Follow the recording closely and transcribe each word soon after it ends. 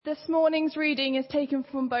This morning's reading is taken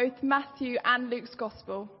from both Matthew and Luke's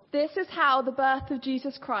Gospel. This is how the birth of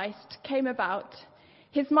Jesus Christ came about.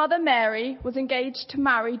 His mother Mary was engaged to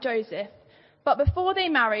marry Joseph, but before they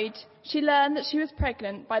married, she learned that she was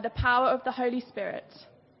pregnant by the power of the Holy Spirit.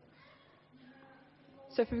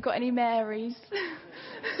 So if we've got any Marys.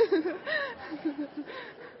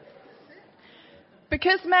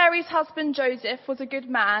 Because Mary's husband Joseph was a good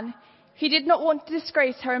man, he did not want to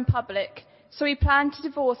disgrace her in public, so he planned to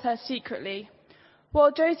divorce her secretly.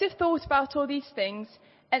 While Joseph thought about all these things,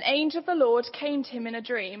 an angel of the Lord came to him in a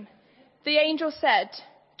dream. The angel said,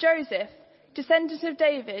 "Joseph, descendant of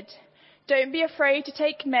David, don't be afraid to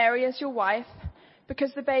take Mary as your wife,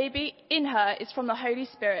 because the baby in her is from the Holy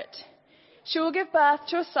Spirit. She will give birth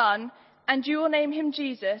to a son, and you will name him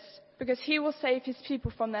Jesus, because he will save his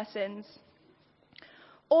people from their sins."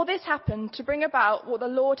 All this happened to bring about what the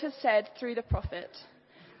Lord has said through the prophet.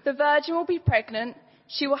 The virgin will be pregnant,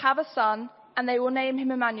 she will have a son, and they will name him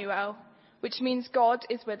Emmanuel, which means God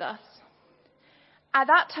is with us. At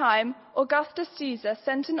that time, Augustus Caesar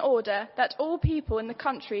sent an order that all people in the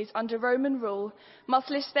countries under Roman rule must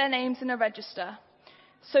list their names in a register.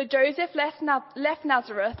 So Joseph left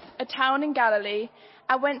Nazareth, a town in Galilee,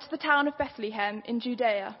 and went to the town of Bethlehem in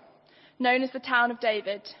Judea, known as the town of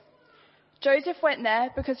David. Joseph went there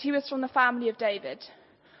because he was from the family of David.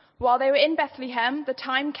 While they were in Bethlehem, the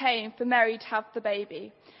time came for Mary to have the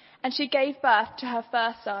baby, and she gave birth to her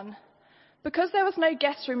first son. Because there was no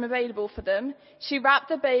guest room available for them, she wrapped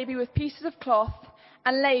the baby with pieces of cloth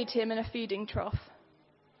and laid him in a feeding trough.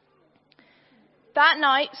 That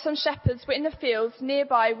night, some shepherds were in the fields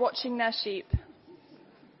nearby watching their sheep.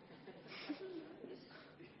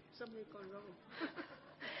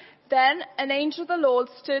 Then an angel of the Lord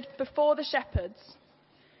stood before the shepherds.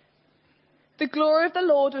 The glory of the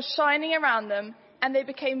Lord was shining around them, and they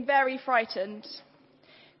became very frightened.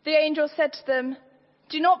 The angel said to them,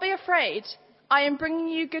 "Do not be afraid. I am bringing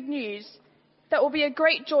you good news that will be a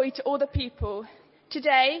great joy to all the people.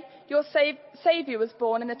 Today, your Saviour was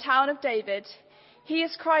born in the town of David. He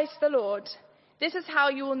is Christ the Lord. This is how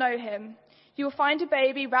you will know him. You will find a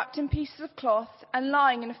baby wrapped in pieces of cloth and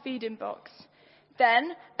lying in a feeding box."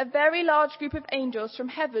 Then a very large group of angels from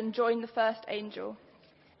heaven joined the first angel.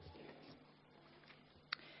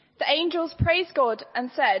 The angels praised God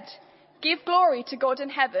and said, "Give glory to God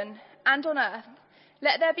in heaven, and on earth,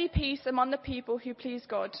 let there be peace among the people who please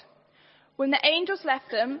God." When the angels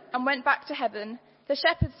left them and went back to heaven, the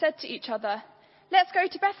shepherds said to each other, "Let's go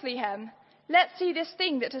to Bethlehem. Let's see this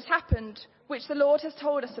thing that has happened, which the Lord has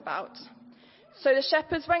told us about." So the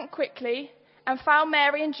shepherds went quickly and found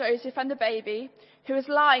Mary and Joseph and the baby, who was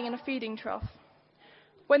lying in a feeding trough.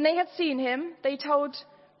 When they had seen him, they told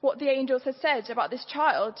what the angels had said about this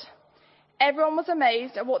child. Everyone was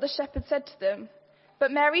amazed at what the shepherds said to them, but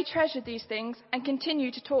Mary treasured these things and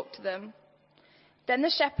continued to talk to them. Then the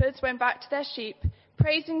shepherds went back to their sheep,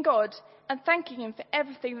 praising God and thanking him for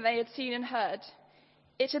everything that they had seen and heard.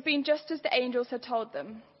 It had been just as the angels had told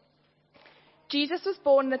them. Jesus was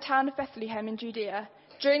born in the town of Bethlehem in Judea,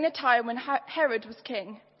 during the time when Herod was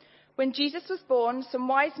king. When Jesus was born, some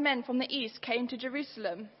wise men from the east came to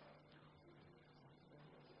Jerusalem.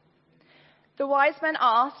 The wise men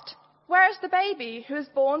asked, "Where is the baby who was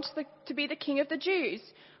born to be the King of the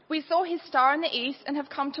Jews? We saw his star in the east and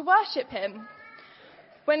have come to worship him."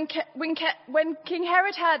 When King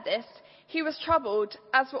Herod heard this, he was troubled,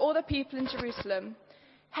 as were all the people in Jerusalem.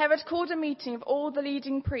 Herod called a meeting of all the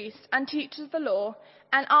leading priests and teachers of the law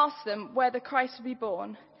and asked them where the Christ would be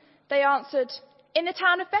born. They answered, "In the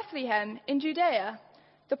town of Bethlehem in Judea.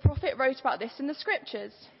 The prophet wrote about this in the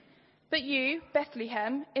scriptures. But you,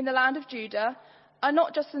 Bethlehem, in the land of Judah, are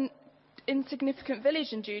not just an insignificant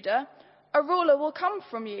village in Judah. A ruler will come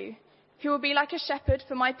from you, who will be like a shepherd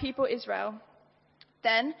for my people Israel."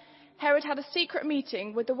 Then Herod had a secret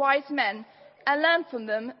meeting with the wise men and learned from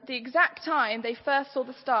them the exact time they first saw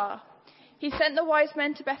the star. He sent the wise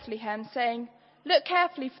men to Bethlehem, saying, "Look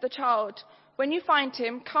carefully for the child. When you find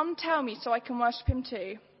him, come tell me so I can worship him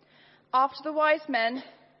too." After the wise men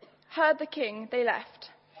heard the king, they left.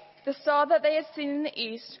 The star that they had seen in the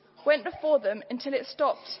east went before them until it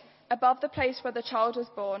stopped above the place where the child was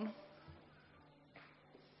born.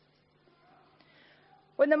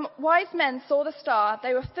 When the wise men saw the star,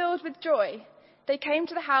 they were filled with joy. They came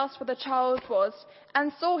to the house where the child was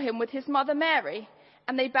and saw him with his mother Mary,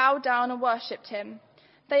 and they bowed down and worshipped him.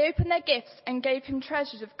 They opened their gifts and gave him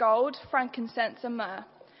treasures of gold, frankincense, and myrrh.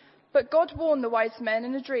 But God warned the wise men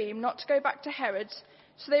in a dream not to go back to Herod,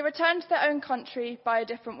 so they returned to their own country by a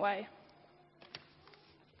different way.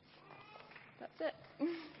 That's it.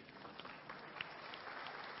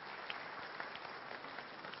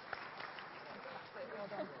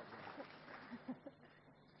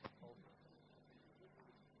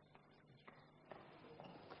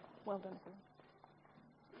 Well done.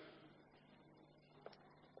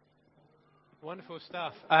 Wonderful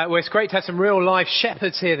stuff. Well, it's great to have some real life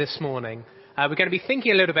shepherds here this morning. We're going to be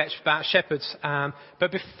thinking a little bit about shepherds.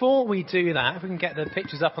 But before we do that, if we can get the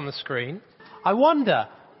pictures up on the screen, I wonder,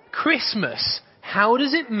 Christmas, how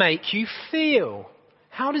does it make you feel?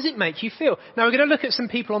 How does it make you feel? Now, we're going to look at some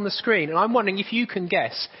people on the screen, and I'm wondering if you can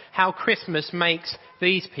guess how Christmas makes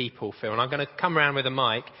these people feel. And I'm going to come around with a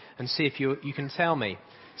mic and see if you can tell me.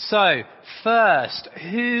 So, first,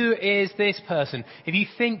 who is this person? If you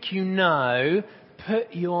think you know,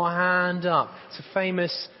 put your hand up. It's a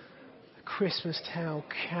famous Christmas Tale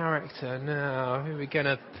character. Now, who are we going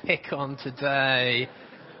to pick on today?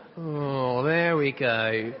 Oh, there we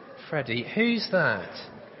go. Freddie, who's that?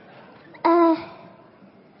 I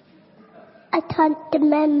can't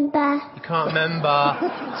remember. You can't remember.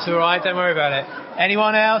 It's all right, don't worry about it.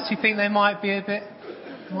 Anyone else you think they might be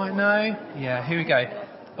might know? Yeah, here we go.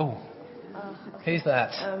 Oh, who's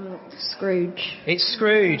that? Scrooge. It's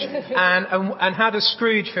Scrooge. And how does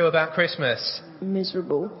Scrooge feel about Christmas?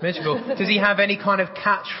 Miserable. Miserable. Does he have any kind of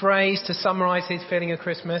catchphrase to summarise his feeling of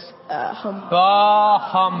Christmas? Humbug. Bah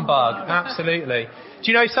humbug. Absolutely.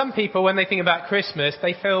 Do you know some people, when they think about Christmas,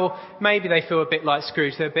 maybe they feel a bit like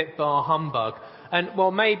Scrooge. They're a bit bah humbug. And,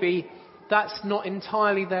 well, maybe that's not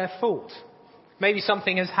entirely their fault. Maybe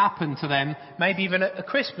something has happened to them, maybe even at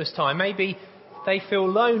Christmas time. Maybe they feel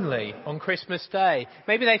lonely on Christmas Day.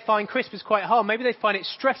 Maybe they find Christmas quite hard. Maybe they find it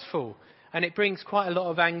stressful and it brings quite a lot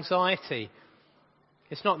of anxiety.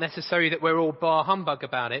 It's not necessary that we're all bah humbug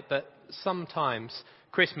about it, but sometimes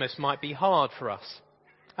Christmas might be hard for us.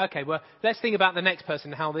 Okay, well, let's think about the next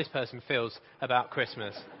person, how this person feels about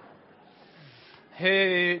Christmas.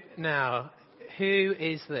 Who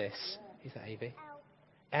is this? Is that Evie?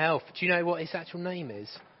 Elf. Do you know what his actual name is?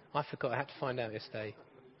 I forgot. I had to find out yesterday.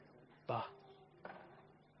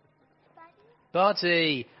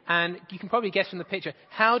 Buddy. And you can probably guess from the picture,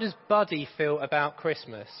 how does Buddy feel about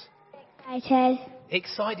Christmas? Excited.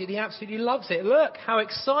 Excited. He absolutely loves it. Look how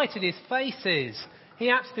excited his face is. He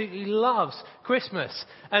absolutely loves Christmas.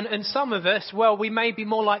 And some of us, well, we may be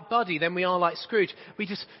more like Buddy than we are like Scrooge. We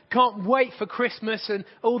just can't wait for Christmas and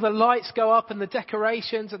all the lights go up and the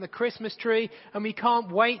decorations and the Christmas tree. And we can't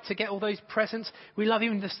wait to get all those presents. We love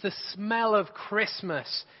even just the smell of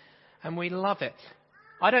Christmas. And we love it.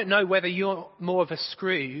 I don't know whether you're more of a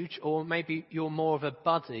Scrooge or maybe you're more of a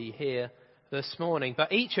Buddy here this morning.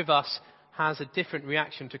 But each of us has a different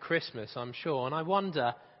reaction to Christmas, I'm sure. And I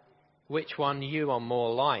wonder which one you are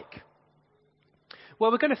more like.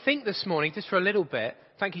 Well, we're going to think this morning, just for a little bit.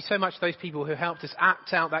 Thank you so much to those people who helped us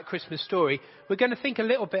act out that Christmas story. We're going to think a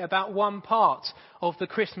little bit about one part of the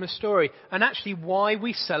Christmas story and actually why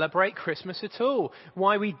we celebrate Christmas at all.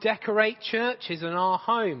 Why we decorate churches and our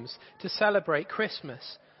homes to celebrate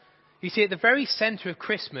Christmas. You see, at the very centre of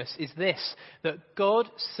Christmas is this, that God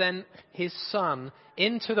sent his Son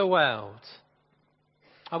into the world.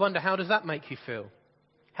 I wonder, how does that make you feel?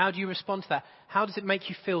 How do you respond to that? How does it make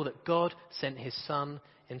you feel that God sent his Son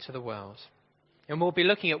into the world? And we'll be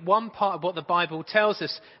looking at one part of what the Bible tells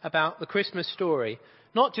us about the Christmas story,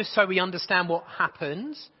 not just so we understand what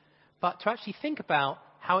happens, but to actually think about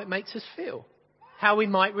how it makes us feel, how we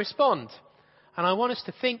might respond. And I want us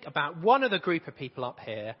to think about one of the group of people up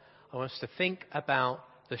here. I want us to think about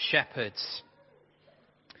the shepherds.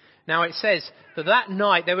 Now it says that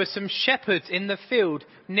night there were some shepherds in the field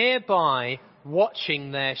nearby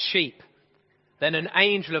watching their sheep. Then an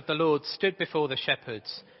angel of the Lord stood before the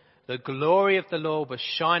shepherds. The glory of the Lord was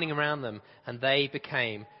shining around them, and they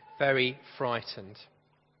became very frightened.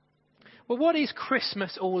 Well, what is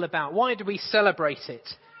Christmas all about? Why do we celebrate it?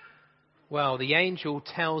 Well, the angel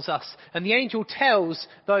tells us, and the angel tells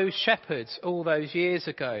those shepherds all those years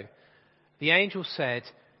ago. The angel said,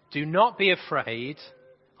 "Do not be afraid.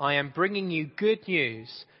 I am bringing you good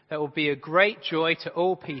news that will be a great joy to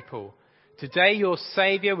all people. Today your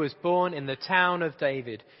Saviour was born in the town of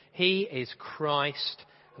David. He is Christ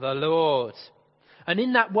the Lord." And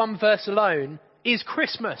in that one verse alone is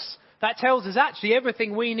Christmas. That tells us actually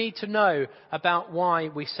everything we need to know about why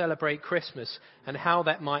we celebrate Christmas and how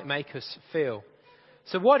that might make us feel.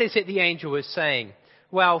 So what is it the angel was saying?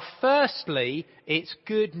 Well, firstly, it's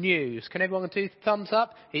good news. Can everyone do thumbs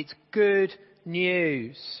up? It's good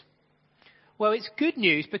news. Well, it's good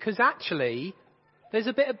news because actually there's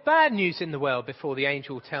a bit of bad news in the world before the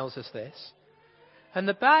angel tells us this. And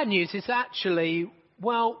the bad news is actually,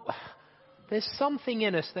 well, there's something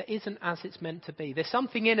in us that isn't as it's meant to be. There's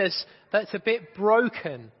something in us that's a bit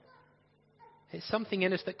broken. It's something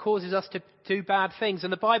in us that causes us to do bad things.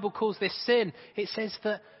 And the Bible calls this sin. It says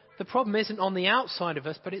that the problem isn't on the outside of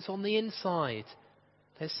us, but it's on the inside.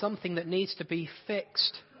 There's something that needs to be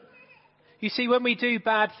fixed. You see, when we do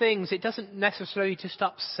bad things, it doesn't necessarily just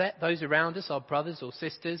upset those around us, our brothers or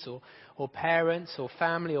sisters or parents or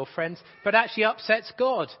family or friends, but actually upsets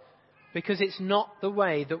God because it's not the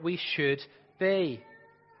way that we should be.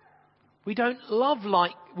 We don't love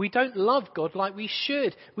God like we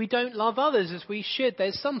should. We don't love others as we should.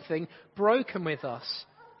 There's something broken with us.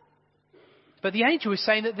 But the angel is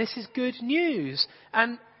saying that this is good news.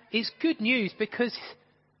 And it's good news because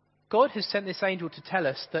God has sent this angel to tell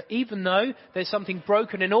us that even though there's something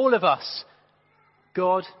broken in all of us,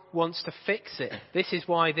 God wants to fix it. This is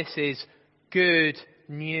why this is good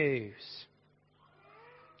news.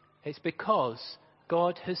 It's because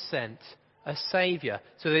God has sent a Saviour.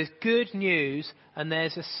 So there's good news and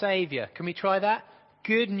there's a Saviour. Can we try that?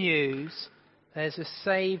 Good news, there's a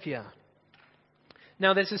Saviour.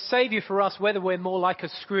 Now there's a Saviour for us whether we're more like a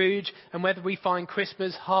Scrooge and whether we find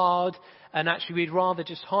Christmas hard and actually we'd rather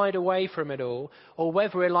just hide away from it all, or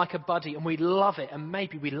whether we're like a Buddy and we love it, and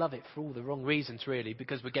maybe we love it for all the wrong reasons really,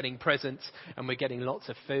 because we're getting presents and we're getting lots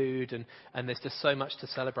of food and there's just so much to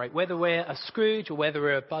celebrate. Whether we're a Scrooge or whether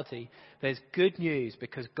we're a Buddy, there's good news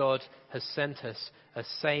because God has sent us a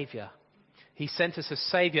Saviour. He sent us a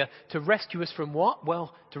Saviour to rescue us from what?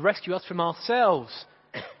 Well, to rescue us from ourselves,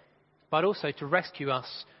 but also to rescue us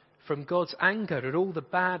from God's anger at all the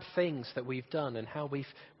bad things that we've done and how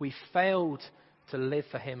we've failed to live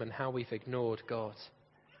for Him and how we've ignored God.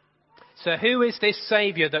 So who is this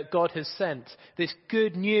Saviour that God has sent? This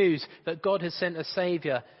good news that God has sent a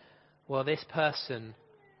Saviour? Well, this person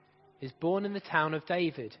is born in the town of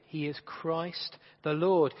David. He is Christ the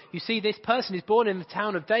Lord. You see, this person is born in the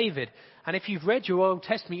town of David. And if you've read your Old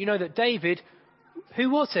Testament, you know that David,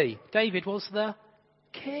 who was he? David was the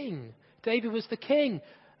king. David was the king.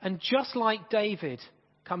 And just like David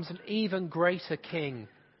comes an even greater king,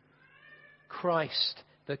 Christ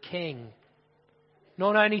the King.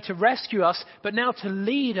 Not only to rescue us, but now to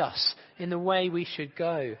lead us in the way we should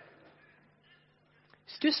go.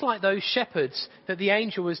 It's just like those shepherds that the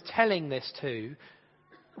angel was telling this to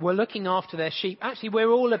were looking after their sheep. Actually, we're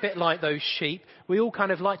all a bit like those sheep. We all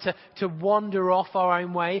kind of like to wander off our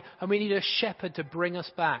own way, and we need a shepherd to bring us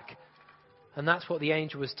back. And that's what the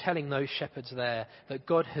angel was telling those shepherds there, that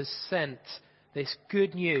God has sent this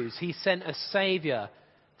good news. He sent a Saviour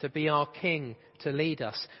to be our King, to lead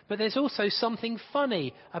us. But there's also something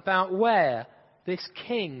funny about where this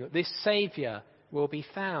King, this Saviour, will be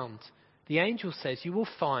found. The angel says you will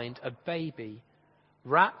find a baby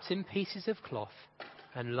wrapped in pieces of cloth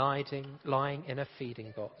and lying in a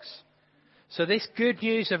feeding box. So this good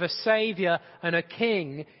news of a Saviour and a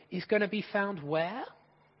King is going to be found where?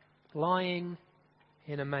 Lying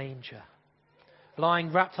in a manger.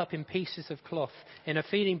 Lying wrapped up in pieces of cloth in a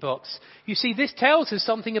feeding box. You see, this tells us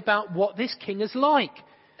something about what this king is like.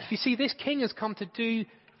 You see, this king has come to do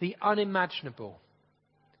the unimaginable.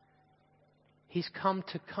 He's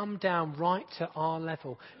come down right to our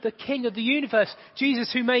level. The King of the universe, Jesus,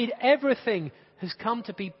 who made everything, has come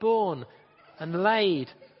to be born and laid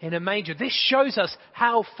in a manger. This shows us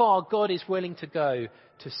how far God is willing to go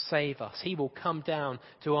to save us. He will come down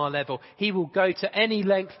to our level. He will go to any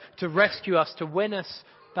length to rescue us, to win us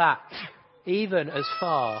back, even as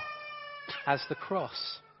far as the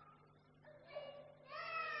cross.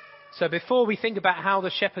 So before we think about how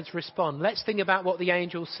the shepherds respond, let's think about what the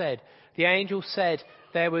angel said. The angel said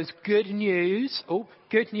there was good news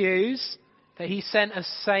that he sent a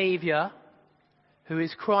Saviour who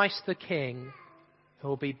is Christ the King, who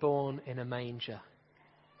will be born in a manger.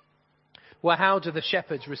 Well, how do the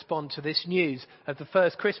shepherds respond to this news of the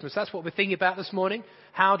first Christmas? That's what we're thinking about this morning.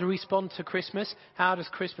 How to respond to Christmas? How does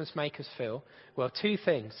Christmas make us feel? Well, two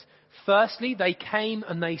things. Firstly, they came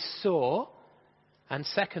and they saw. And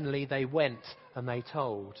secondly, they went and they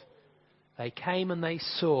told. They came and they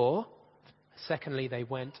saw. Secondly, they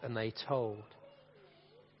went and they told.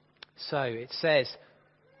 So it says,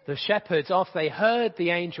 the shepherds, after they heard the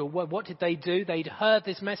angel, what did they do? They'd heard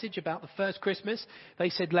this message about the first Christmas. They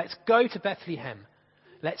said, let's go to Bethlehem.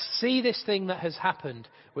 Let's see this thing that has happened,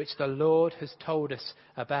 which the Lord has told us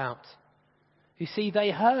about. You see, they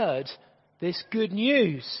heard this good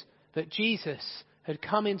news that Jesus had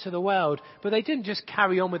come into the world, but they didn't just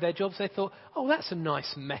carry on with their jobs. They thought, oh, that's a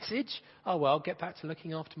nice message. Oh, well, I'll get back to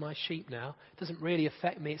looking after my sheep now. It doesn't really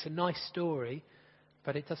affect me. It's a nice story.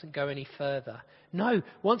 But it doesn't go any further. No,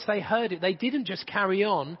 once they heard it, they didn't just carry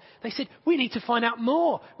on. They said, we need to find out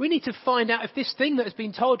more. We need to find out if this thing that has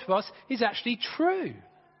been told to us is actually true.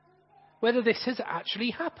 Whether this has actually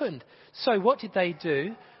happened. So what did they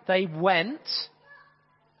do? They went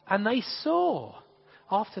and they saw.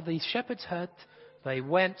 After these shepherds heard, they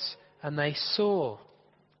went and they saw.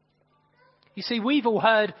 You see, we've all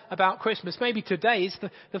heard about Christmas. Maybe today is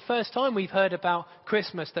the first time we've heard about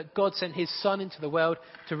Christmas, that God sent his Son into the world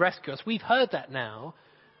to rescue us. We've heard that now,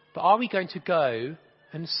 but are we going to go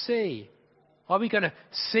and see? Are we going to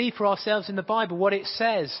see for ourselves in the Bible what it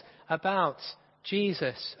says about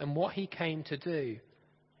Jesus and what he came to do?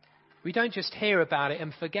 We don't just hear about it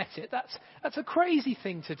and forget it. That's a crazy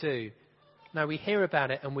thing to do. No, we hear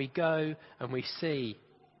about it and we go and we see.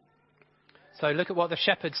 So look at what the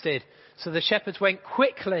shepherds did. So the shepherds went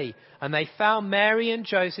quickly and they found Mary and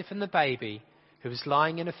Joseph and the baby, who was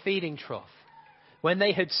lying in a feeding trough. When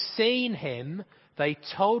they had seen him, they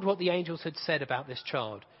told what the angels had said about this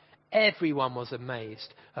child. Everyone was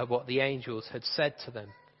amazed at what the angels had said to them.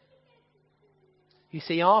 You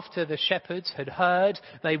see, after the shepherds had heard,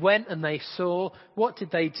 they went and they saw. What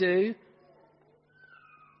did they do?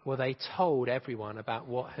 Well, they told everyone about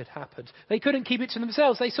what had happened. They couldn't keep it to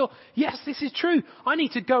themselves. They saw, yes, this is true. I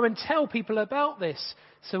need to go and tell people about this.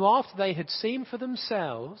 So after they had seen for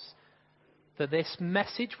themselves that this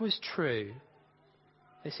message was true,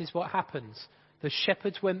 this is what happens. The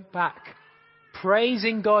shepherds went back,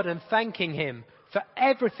 praising God and thanking him for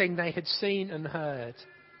everything they had seen and heard.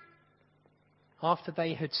 After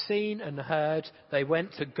they had seen and heard, they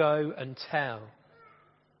went to go and tell.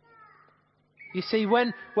 You see,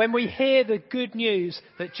 when we hear the good news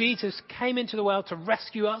that Jesus came into the world to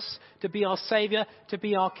rescue us, to be our Saviour, to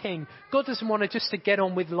be our King, God doesn't want us just to get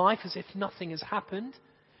on with life as if nothing has happened.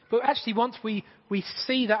 But actually, once we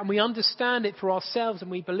see that and we understand it for ourselves and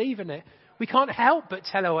we believe in it, we can't help but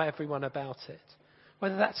tell everyone about it.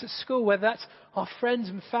 Whether that's at school, whether that's our friends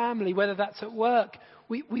and family, whether that's at work,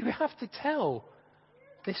 we have to tell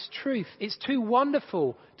this truth. It's too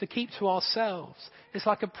wonderful to keep to ourselves. It's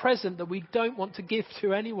like a present that we don't want to give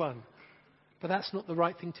to anyone. But that's not the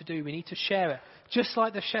right thing to do. We need to share it, just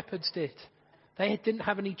like the shepherds did. They didn't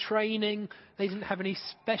have any training. They didn't have any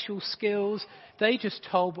special skills. They just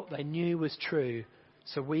told what they knew was true.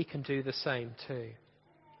 So we can do the same too.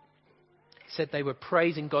 It said they were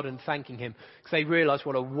praising God and thanking him because they realised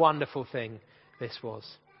what a wonderful thing this was.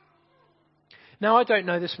 Now, I don't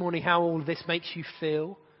know this morning how all this makes you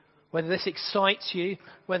feel, whether this excites you,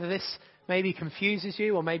 whether this maybe confuses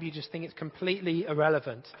you, or maybe you just think it's completely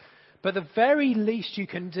irrelevant. But the very least you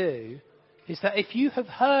can do is that if you have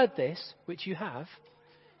heard this, which you have,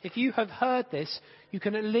 if you have heard this, you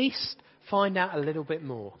can at least find out a little bit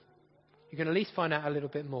more. You can at least find out a little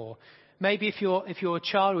bit more. Maybe if you're a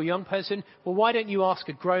child or a young person, well, why don't you ask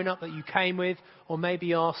a grown-up that you came with, or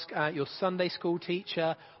maybe ask your Sunday school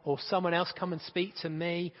teacher, or someone else come and speak to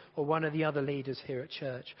me, or one of the other leaders here at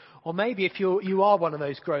church. Or maybe if you are one of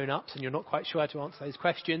those grown-ups and you're not quite sure how to answer those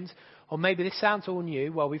questions, or maybe this sounds all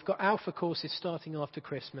new. Well, we've got Alpha courses starting after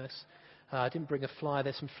Christmas. I didn't bring a flyer.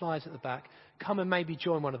 There's some flyers at the back. Come and maybe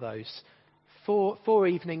join one of those. Four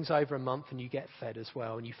evenings over a month, and you get fed as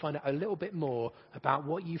well. And you find out a little bit more about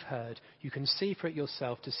what you've heard. You can see for it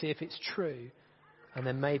yourself to see if it's true. And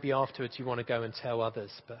then maybe afterwards you want to go and tell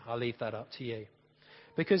others. But I'll leave that up to you.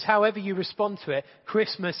 Because however you respond to it,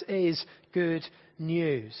 Christmas is good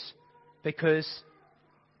news. Because,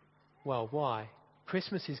 well, why?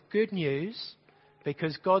 Christmas is good news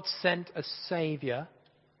because God sent a Saviour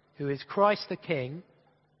who is Christ the King,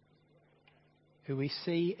 who we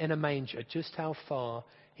see in a manger just how far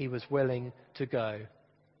he was willing to go.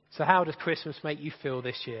 So how does Christmas make you feel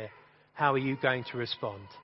this year? How are you going to respond?